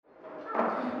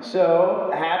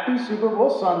So, happy Super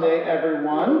Bowl Sunday,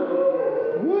 everyone.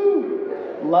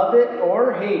 Woo! Love it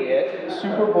or hate it,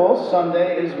 Super Bowl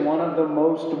Sunday is one of the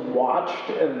most watched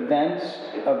events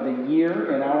of the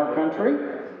year in our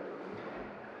country.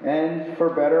 And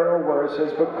for better or worse,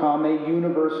 has become a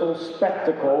universal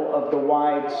spectacle of the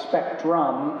wide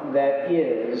spectrum that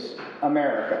is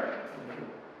America.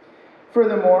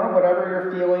 Furthermore, whatever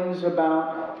your feelings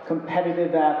about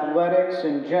competitive athletics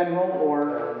in general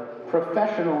or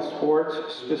professional sports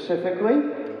specifically,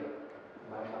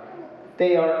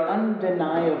 they are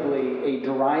undeniably a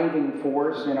driving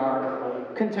force in our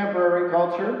contemporary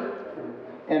culture,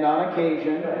 and on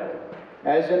occasion,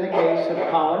 as in the case of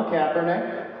Colin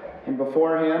Kaepernick, and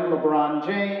before him, LeBron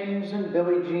James, and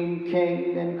Billie Jean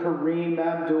King, and Kareem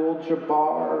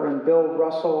Abdul-Jabbar, and Bill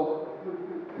Russell,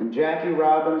 and Jackie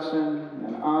Robinson,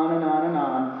 and on and on and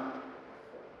on.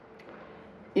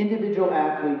 Individual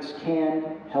athletes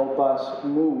can help us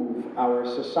move our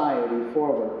society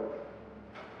forward.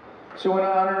 So in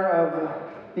honor of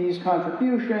these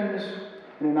contributions,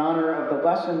 and in honor of the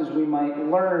lessons we might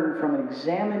learn from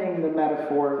examining the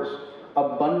metaphors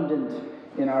abundant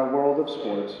in our world of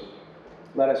sports,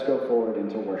 let us go forward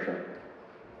into worship.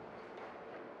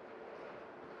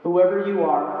 Whoever you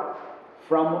are,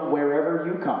 from wherever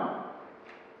you come,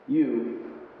 you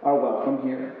are welcome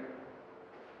here.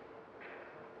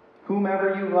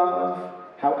 Whomever you love,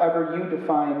 however you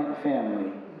define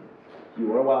family,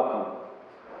 you are welcome.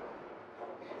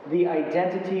 The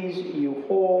identities you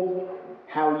hold,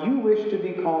 how you wish to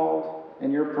be called,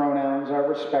 and your pronouns are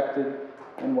respected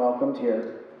and welcomed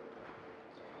here.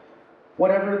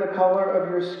 Whatever the color of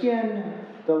your skin,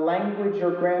 the language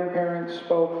your grandparents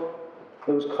spoke,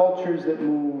 those cultures that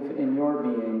move in your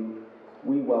being,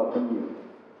 we welcome you.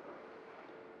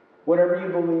 Whatever you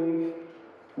believe,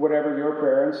 whatever your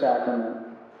prayer and sacrament,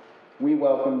 we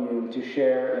welcome you to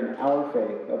share in our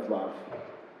faith of love.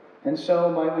 And so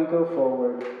might we go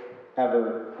forward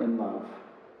ever in love.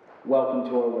 Welcome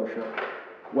to our worship.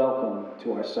 Welcome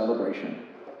to our celebration.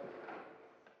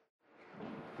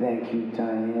 Thank you,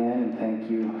 Diane, and thank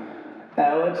you,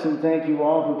 Alex, and thank you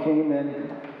all who came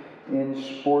in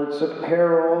sports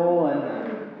apparel,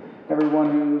 and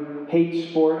everyone who hates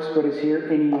sports but is here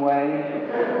anyway.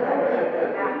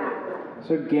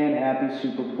 So again, happy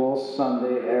Super Bowl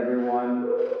Sunday, everyone.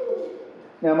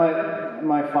 Now,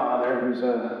 my father, who's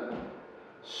a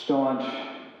staunch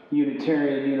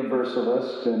Unitarian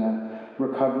Universalist and a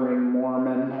recovering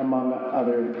Mormon, among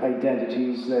other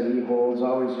identities that he holds,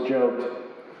 always joked,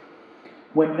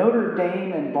 when Notre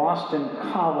Dame and Boston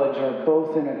College are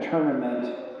both in a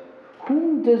tournament,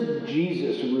 whom does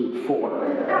Jesus root for?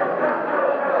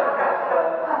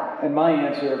 And my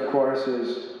answer, of course,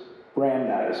 is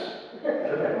Brandeis.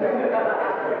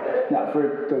 Now,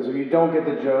 for those of you who don't get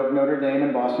the joke, Notre Dame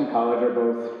and Boston College are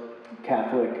both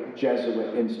Catholic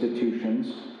Jesuit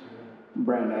institutions.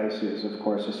 Brandeis is, of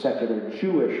course, a secular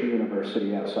Jewish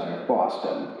university outside of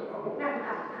Boston.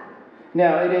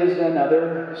 Now, it is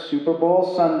another Super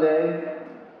Bowl Sunday,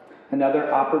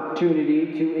 another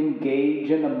opportunity to engage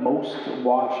in the most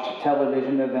watched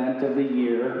television event of the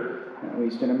year, at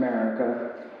least in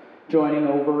America, joining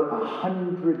over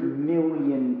 100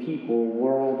 million people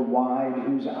worldwide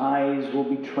whose eyes will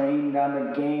be trained on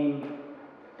the game,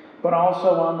 but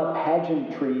also on the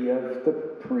pageantry of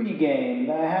the pregame,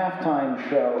 the halftime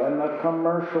show, and the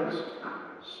commercials.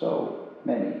 So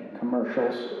many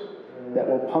commercials that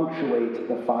will punctuate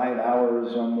the 5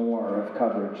 hours or more of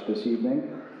coverage this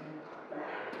evening.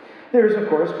 There's, of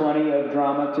course, plenty of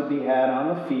drama to be had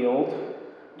on the field.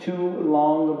 2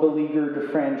 long beleaguered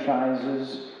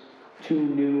franchises, 2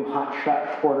 new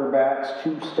hotshot quarterbacks,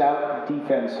 2 stout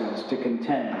defenses to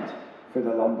contend for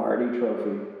the Lombardi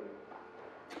Trophy.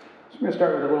 So I'm going to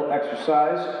start with a little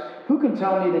exercise. Who can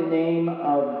tell me the name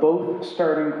of both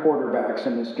starting quarterbacks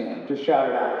in this game? Just shout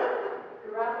it out.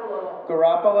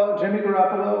 Garoppolo, Jimmy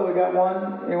Garoppolo, we got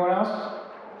one. Anyone else?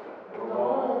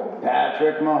 Mahomes.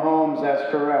 Patrick Mahomes, that's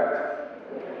correct.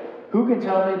 Who can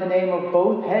tell me the name of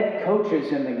both head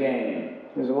coaches in the game?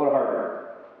 This is a little harder.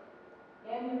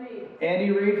 Andy Reid.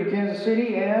 Andy Reid for Kansas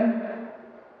City, and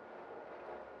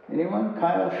anyone?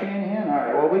 Kyle Shanahan? All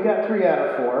right, well, we got 3 out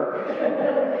of 4.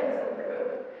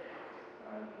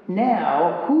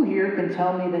 Now, who here can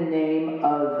tell me the name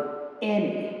of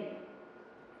any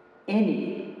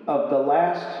of the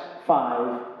last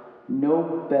 5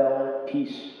 Nobel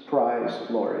Peace Prize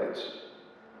laureates?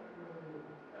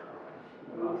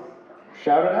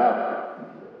 Shout it out.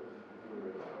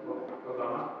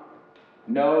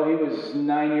 No, he was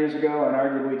 9 years ago and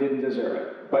arguably didn't deserve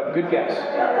it. But good guess.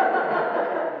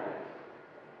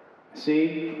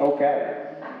 See? Okay.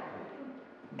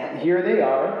 Here they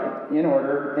are, in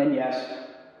order, and yes,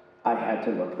 I had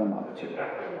to look them up too.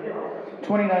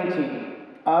 2019,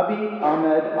 Abiy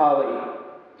Ahmed Ali,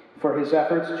 for his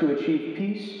efforts to achieve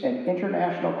peace and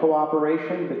international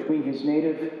cooperation between his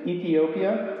native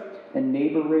Ethiopia and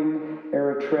neighboring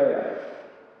Eritrea.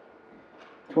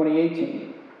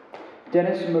 2018,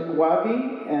 Denis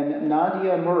Mukwege and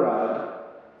Nadia Murad,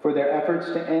 for their efforts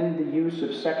to end the use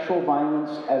of sexual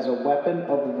violence as a weapon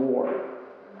of war.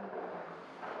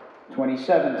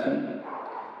 2017,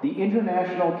 the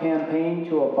International Campaign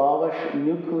to Abolish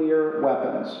Nuclear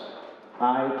Weapons,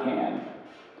 ICAN,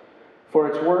 for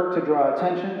its work to draw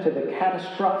attention to the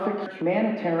catastrophic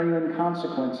humanitarian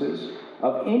consequences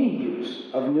of any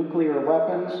use of nuclear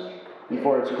weapons and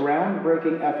for its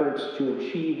groundbreaking efforts to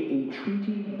achieve a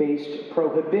treaty-based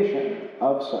prohibition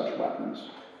of such weapons.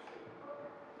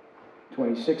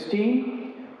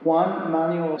 2016, Juan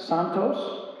Manuel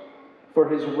Santos, for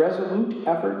his resolute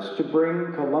efforts to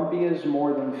bring Colombia's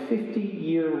more than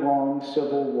 50-year-long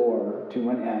civil war to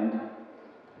an end.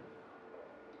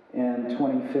 And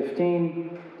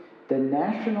 2015, the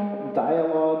National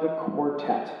Dialogue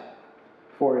Quartet,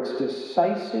 for its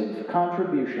decisive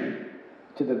contribution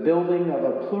to the building of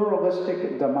a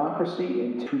pluralistic democracy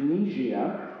in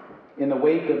Tunisia in the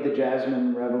wake of the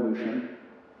Jasmine Revolution.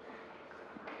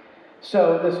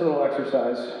 So this little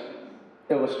exercise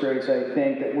illustrates, I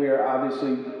think, that we are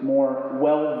obviously more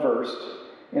well-versed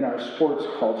in our sports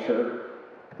culture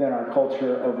than our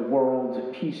culture of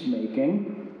world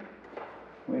peacemaking,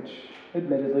 which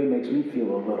admittedly makes me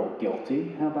feel a little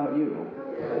guilty. How about you?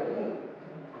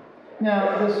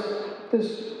 Now,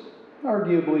 this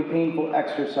arguably painful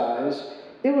exercise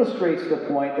illustrates the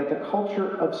point that the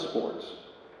culture of sports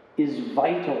is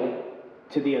vital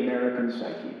to the American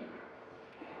psyche,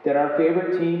 that our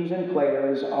favorite teams and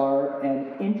players are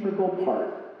an integral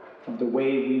part of the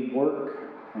way we work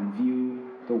and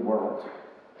view the world.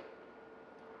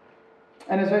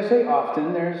 And as I say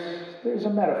often, there's a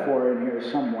metaphor in here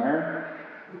somewhere,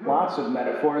 lots of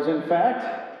metaphors in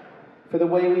fact, for the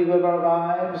way we live our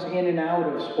lives in and out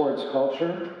of sports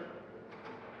culture.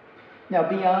 Now,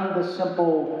 beyond the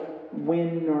simple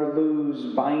win or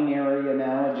lose binary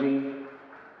analogy,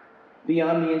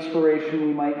 beyond the inspiration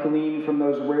we might glean from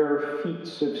those rare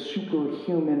feats of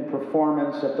superhuman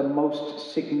performance at the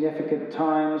most significant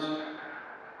times,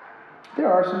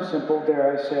 there are some simple,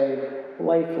 dare I say,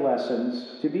 life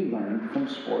lessons to be learned from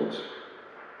sports.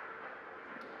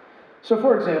 So,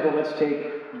 for example, let's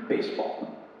take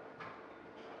baseball.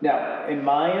 Now, in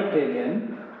my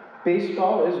opinion,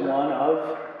 baseball is one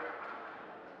of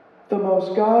the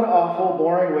most god-awful,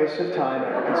 boring waste of time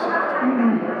ever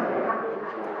conceived.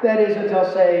 That is until,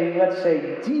 let's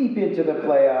say, deep into the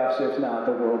playoffs, if not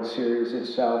the World Series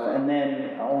itself, and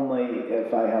then only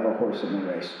if I have a horse in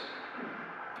the race.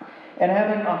 And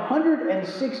having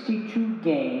 162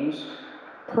 games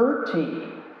per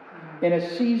team in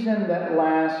a season that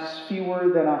lasts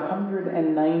fewer than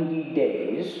 190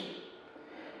 days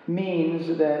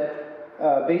means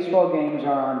that baseball games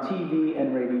are on TV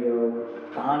and radio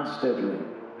constantly.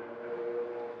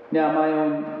 Now, my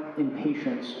own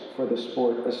impatience for the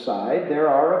sport aside, there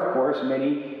are, of course,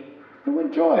 many who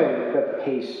enjoy the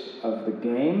pace of the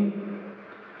game,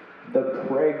 the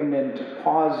pregnant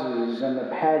pauses and the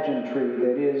pageantry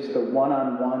that is the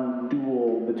one-on-one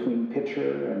duel between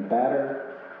pitcher and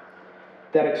batter,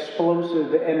 that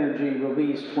explosive energy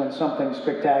released when something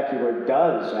spectacular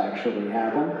does actually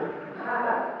happen,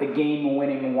 a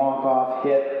game-winning walk-off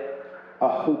hit, a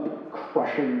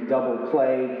hope-crushing double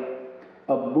play,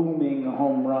 a booming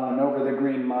home run over the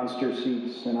green monster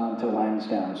seats and onto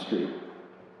Lansdowne Street.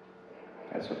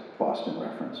 That's a Boston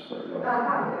reference for you.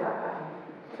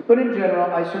 But in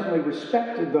general, I certainly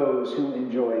respect those who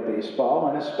enjoy baseball,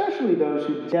 and especially those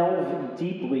who delve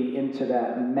deeply into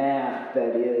that math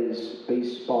that is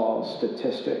baseball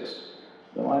statistics,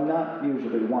 though I'm not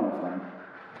usually one of them.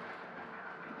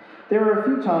 There are a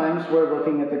few times where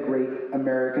looking at the great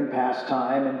American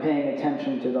pastime and paying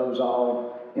attention to those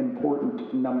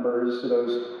all-important numbers,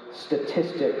 those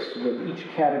statistics with each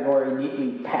category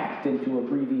neatly packed into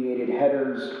abbreviated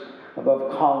headers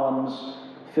above columns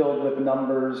filled with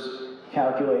numbers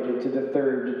calculated to the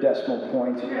third decimal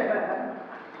point.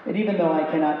 And even though I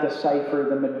cannot decipher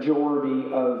the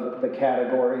majority of the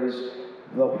categories,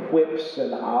 the whips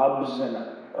and obs and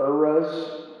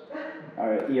eras,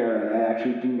 ERA, I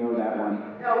actually do know that one.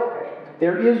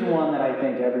 There is one that I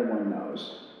think everyone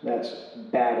knows. That's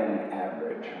batting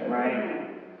average, right?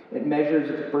 It measures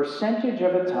the percentage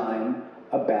of a time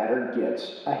a batter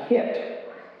gets a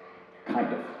hit,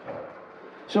 kind of.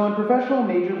 So in professional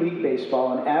Major League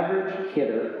Baseball, an average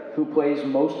hitter who plays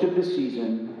most of the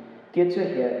season gets a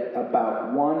hit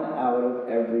about 1 out of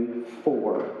every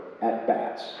 4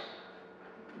 at-bats.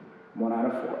 1 out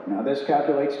of 4. Now this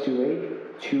calculates to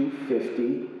a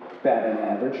 250 batting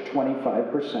average,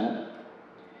 25%.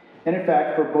 And in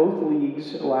fact, for both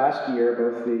leagues last year,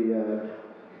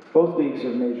 both leagues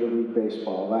of Major League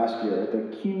Baseball last year,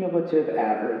 the cumulative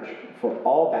average for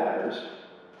all batters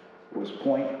was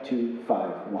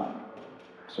 .251.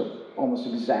 So almost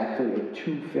exactly a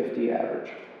 250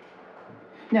 average.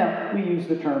 Now, we use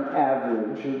the term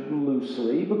average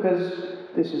loosely because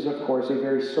this is, of course, a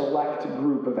very select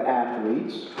group of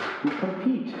athletes who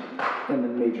compete in the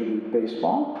Major League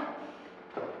Baseball.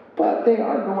 But they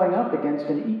are going up against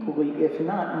an equally, if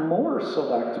not more,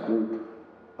 select group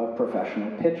of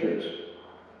professional pitchers.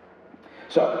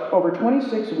 So, over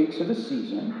 26 weeks of the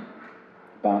season,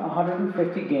 about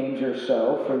 150 games or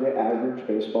so for the average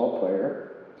baseball player,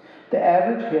 the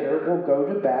average hitter will go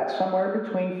to bat somewhere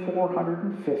between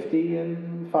 450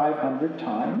 and 500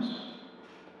 times,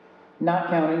 not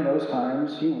counting those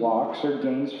times he walks or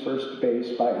gains first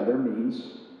base by other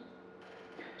means.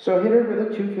 So a hitter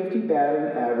with a 250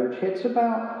 batting average hits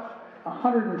about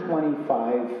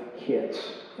 125 hits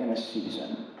in a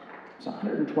season. It's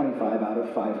 125 out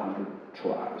of 500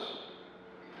 tries.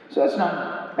 So that's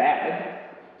not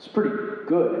bad. It's pretty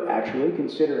good, actually,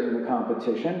 considering the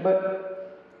competition, but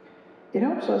it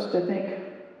helps us to think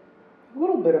a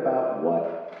little bit about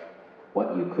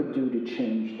what you could do to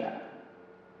change that.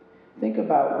 Think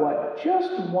about what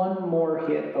just one more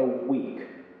hit a week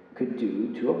could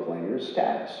do to a player's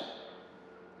status.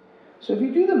 So if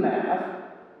you do the math,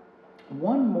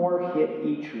 one more hit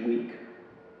each week,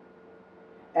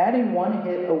 adding 1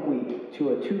 hit a week to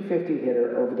a 250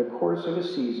 hitter over the course of a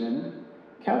season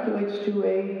calculates to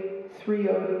a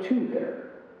 302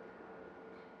 hitter.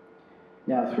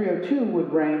 Now, 302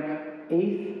 would rank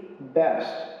 8th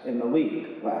best in the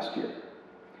league last year.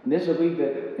 And this is a league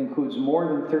that includes more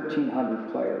than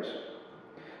 1,300 players.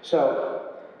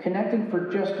 So, connecting for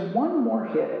just one more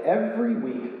hit every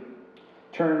week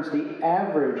turns the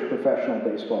average professional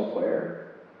baseball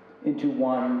player into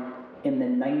one in the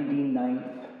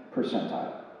 99th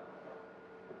percentile.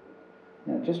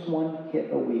 Now, just one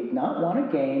hit a week, not one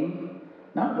a game,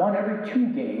 not one every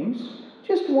 2 games,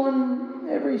 just one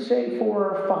every, say, 4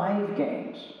 or 5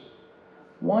 games.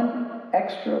 One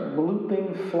extra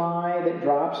blooping fly that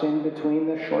drops in between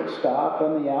the shortstop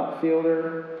and the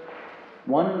outfielder.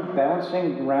 One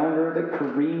bouncing grounder that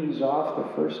careens off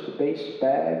the first base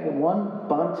bag. And one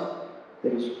bunt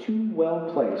that is too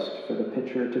well placed for the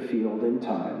pitcher to field in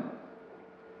time.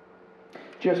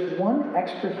 Just one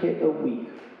extra hit a week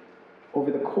over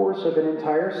the course of an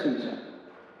entire season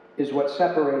is what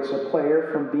separates a player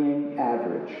from being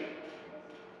average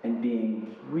and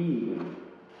being really,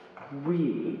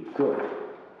 really good.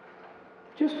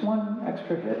 Just one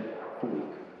extra hit a week.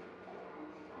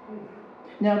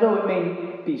 Now, though it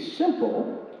may be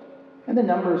simple, and the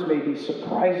numbers may be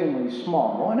surprisingly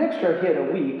small, an extra hit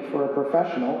a week for a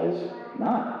professional is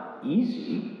not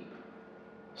easy.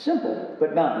 Simple,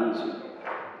 but not easy.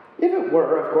 If it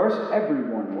were, of course,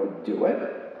 everyone would do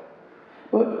it.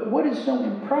 But what is so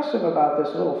impressive about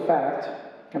this little fact,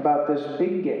 about this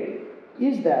big game,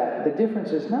 is that the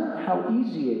difference is not how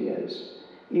easy it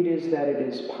is that it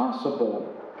is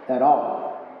possible at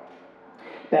all.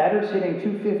 Batters hitting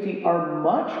 250 are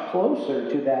much closer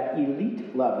to that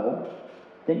elite level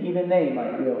than even they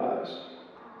might realize.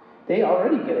 They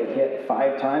already get a hit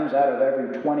 5 times out of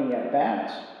every 20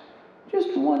 at-bats.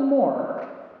 Just one more,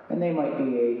 and they might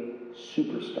be a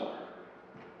superstar.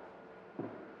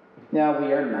 Now,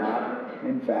 we are not,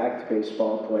 in fact,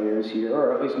 baseball players here,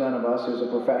 or at least none of us is a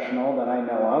professional that I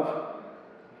know of.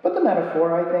 But the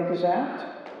metaphor, I think, is apt.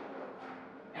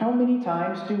 How many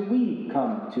times do we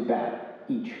come to bat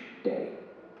each day?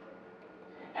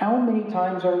 How many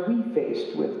times are we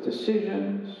faced with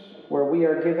decisions where we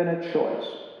are given a choice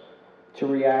to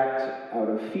react out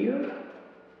of fear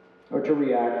or to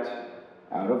react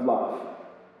out of love?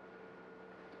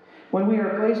 When we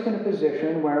are placed in a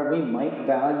position where we might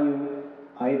value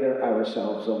either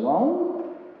ourselves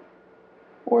alone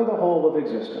or the whole of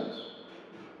existence.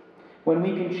 When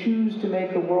we can choose to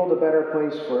make the world a better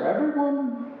place for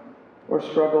everyone or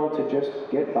struggle to just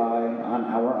get by on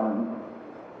our own.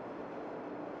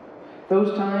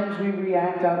 Those times we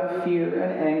react out of fear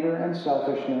and anger and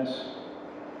selfishness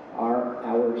are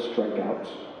our strikeouts.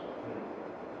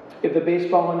 If the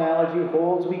baseball analogy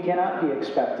holds, we cannot be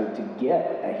expected to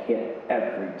get a hit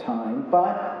every time,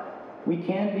 but we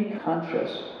can be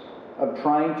conscious of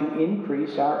trying to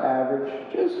increase our average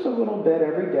just a little bit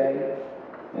every day,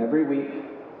 every week,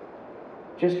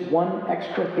 Just one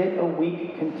extra hit a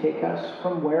week can take us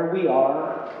from where we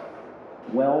are,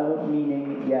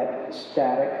 well-meaning yet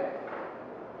static,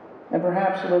 and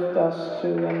perhaps lift us to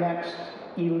the next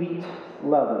elite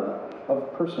level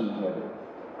of personhood.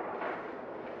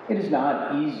 It is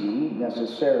not easy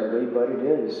necessarily, but it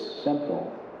is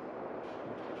simple.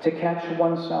 To catch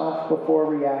oneself before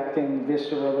reacting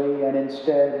viscerally and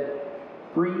instead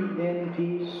breathe in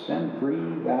peace and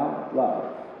breathe out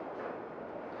love.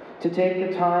 To take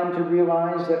the time to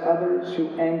realize that others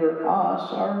who anger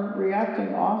us are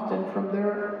reacting often from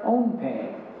their own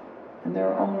pain and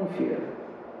their own fear.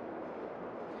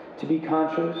 To be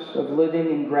conscious of living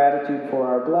in gratitude for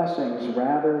our blessings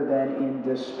rather than in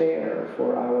despair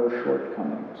for our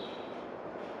shortcomings.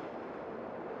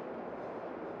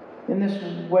 In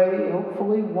this way,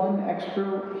 hopefully, one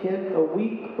extra hit a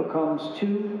week becomes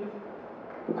 2,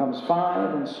 becomes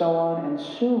 5, and so on, and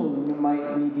soon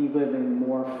might we be living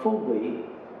more fully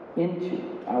into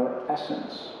our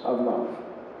essence of love.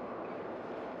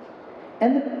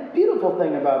 And the beautiful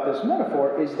thing about this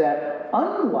metaphor is that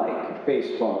unlike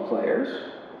baseball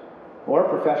players, or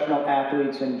professional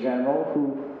athletes in general,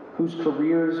 whose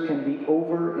careers can be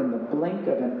over in the blink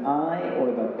of an eye or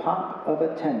the pop of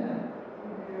a tendon,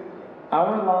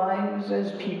 our lives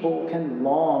as people can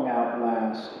long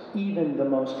outlast even the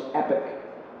most epic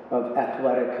of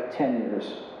athletic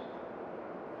tenures.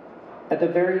 At the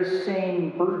very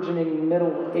same burgeoning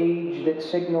middle age that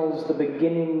signals the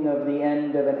beginning of the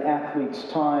end of an athlete's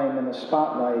time in the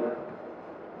spotlight,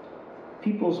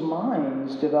 people's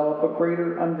minds develop a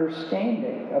greater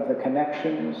understanding of the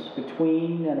connections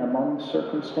between and among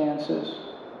circumstances.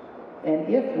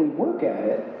 And if we work at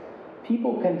it,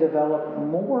 people can develop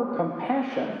more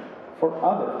compassion for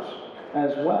others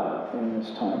as well in this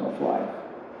time of life.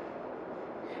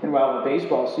 And while the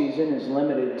baseball season is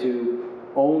limited to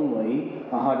only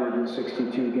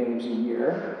 162 games a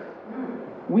year,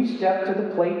 we step to the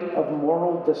plate of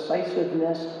moral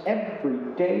decisiveness every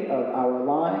day of our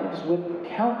lives with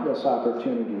countless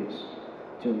opportunities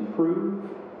to improve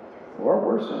or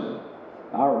worsen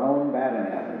our own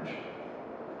batting average.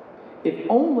 If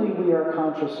only we are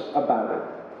conscious about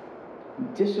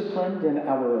it, disciplined in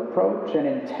our approach, and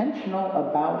intentional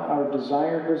about our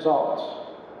desired results,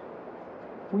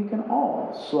 we can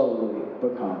all slowly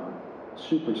become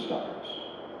superstars.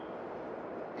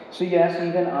 So yes,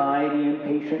 even I, the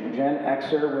impatient Gen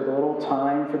Xer with little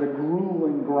time for the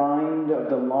grueling grind of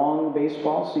the long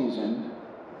baseball season,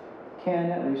 can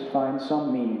at least find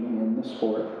some meaning in the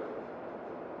sport.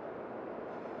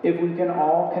 If we can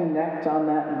all connect on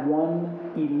that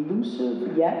one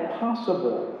elusive yet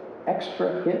possible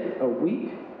extra hit a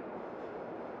week,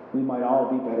 we might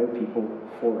all be better people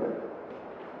for it.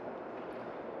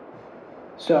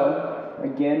 So,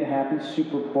 again, happy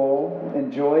Super Bowl.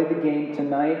 Enjoy the game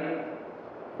tonight,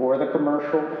 or the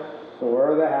commercials,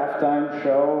 or the halftime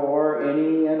show, or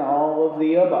any and all of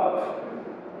the above.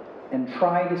 And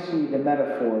try to see the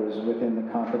metaphors within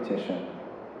the competition.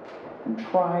 And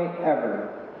try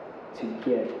ever to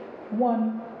get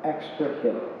one extra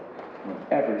hit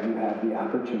whenever you have the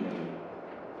opportunity.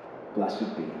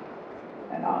 Blessed be,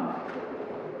 and amen.